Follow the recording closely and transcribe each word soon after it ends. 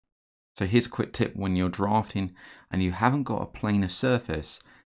So here's a quick tip when you're drafting and you haven't got a planar surface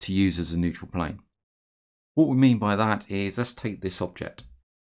to use as a neutral plane. What we mean by that is, let's take this object.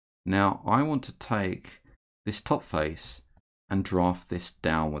 Now I want to take this top face and draft this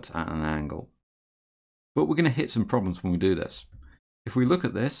downwards at an angle. But we're going to hit some problems when we do this. If we look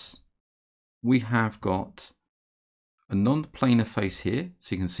at this, we have got a non-planar face here.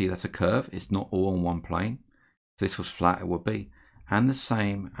 So you can see that's a curve. It's not all on one plane. If this was flat, it would be. And the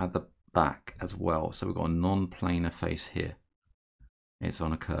same at the back as well. So we've got a non-planar face here. It's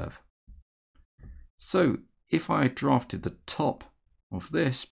on a curve. So if I drafted the top of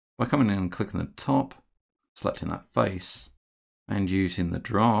this by coming in and clicking the top, selecting that face, and using the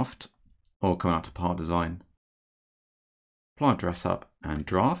draft, or come out to part design, apply dress up and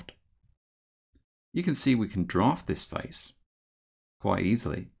draft, you can see we can draft this face quite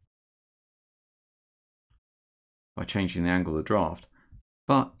easily by changing the angle of the draft.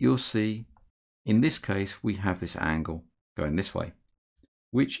 But you'll see in this case we have this angle going this way,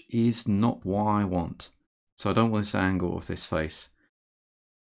 which is not what I want. So I don't want this angle of this face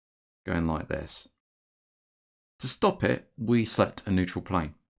going like this. To stop it, we select a neutral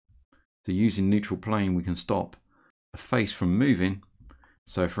plane. So using neutral plane, we can stop a face from moving.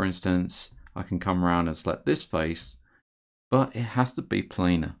 So for instance, I can come around and select this face, but it has to be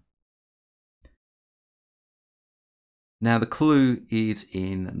planar. Now the clue is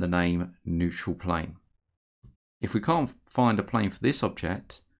in the name neutral plane. If we can't find a plane for this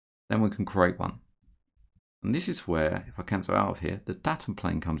object, then we can create one. And this is where, if I cancel out of here, the datum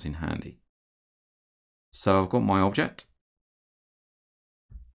plane comes in handy. So I've got my object,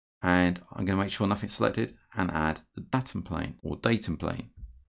 and I'm going to make sure nothing's selected and add the datum plane or datum plane.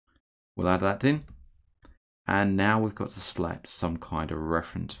 We'll add that in, and now we've got to select some kind of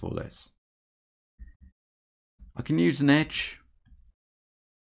reference for this. I can use an edge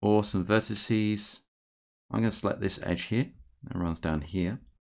or some vertices. I'm going to select this edge here. It runs down here.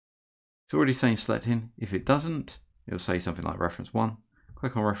 It's already saying selecting. If it doesn't, it'll say something like reference 1.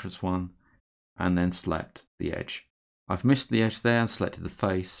 Click on reference 1 and then select the edge. I've missed the edge there and selected the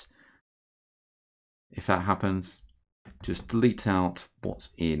face. If that happens, just delete out what's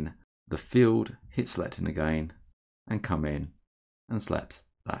in the field, hit selecting again, and come in and select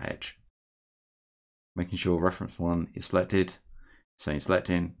that edge. Making sure reference 1 is selected, saying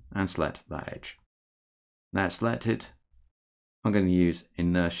selecting, and select that edge. Now it's selected, I'm going to use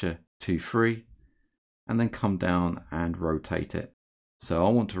inertia 2-3 and then come down and rotate it. So I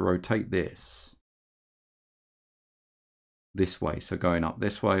want to rotate this way, so going up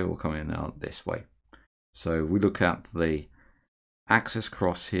this way or coming out this way. So if we look at the axis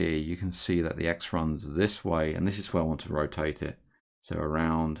cross here, you can see that the X runs this way, and this is where I want to rotate it. So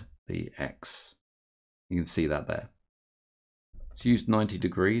around the X, you can see that there. Let's use 90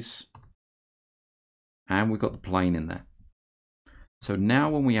 degrees, and we've got the plane in there. So now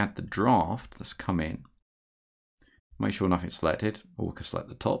when we add the draft, let's come in, make sure nothing's selected, or we can select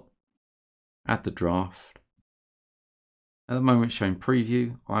the top, add the draft. At the moment it's showing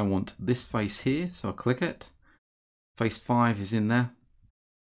preview. I want this face here, so I'll click it. Face 5 is in there.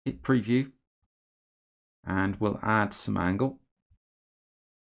 Hit preview, and we'll add some angle.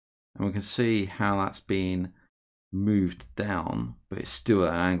 And we can see how that's been moved down, but it's still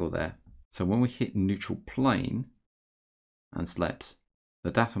at an angle there. So when we hit neutral plane and select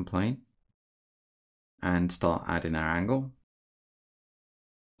the datum plane and start adding our angle,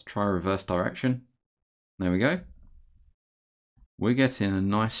 let's try reverse direction. There we go. We're getting a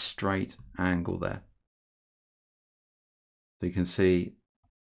nice straight angle there. So you can see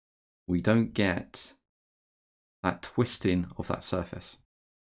we don't get that twisting of that surface.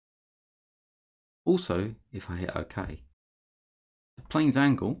 Also, if I hit OK, the plane's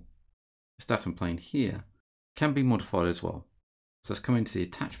angle, this datum plane here, can be modified as well. So let's come into the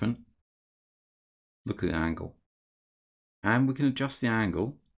attachment, look at the angle, and we can adjust the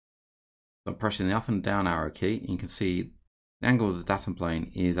angle by pressing the up and down arrow key, and you can see the angle of the datum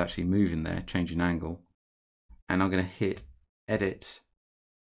plane is actually moving there, changing angle. And I'm going to hit edit,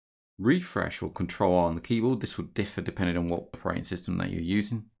 refresh or control R on the keyboard. This will differ depending on what operating system that you're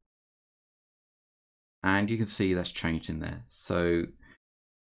using. And you can see that's changed in there. So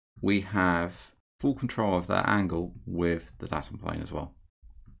we have full control of that angle with the datum plane as well.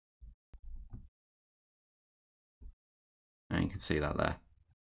 And you can see that there.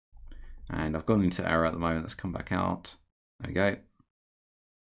 And I've gone into error at the moment. Let's come back out. There we go.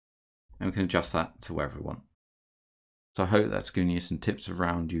 And we can adjust that to wherever we want. So I hope that's given you some tips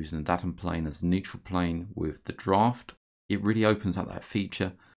around using the datum plane as a neutral plane with the draft. It really opens up that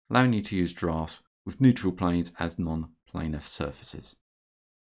feature, allowing you to use drafts with neutral planes as non-planar surfaces.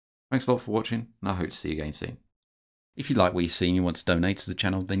 Thanks a lot for watching, and I hope to see you again soon. If you like what you see and you want to donate to the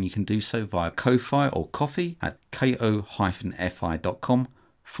channel, then you can do so via Ko-Fi or Coffee at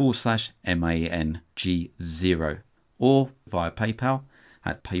ko-fi.com/MANG0 or via PayPal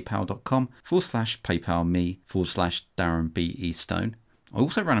at paypal.com/PayPalMe/DarrenBEstone. I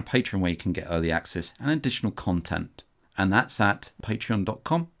also run a Patreon where you can get early access and additional content, and that's at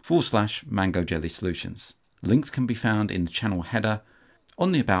patreon.com/MangoJellySolutions. Links can be found in the channel header,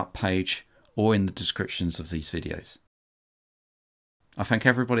 on the About page, or in the descriptions of these videos. I thank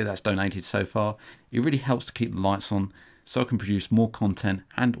everybody that's donated so far. It really helps to keep the lights on so I can produce more content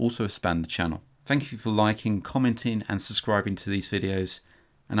and also expand the channel. Thank you for liking, commenting and subscribing to these videos,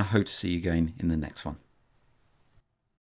 and I hope to see you again in the next one.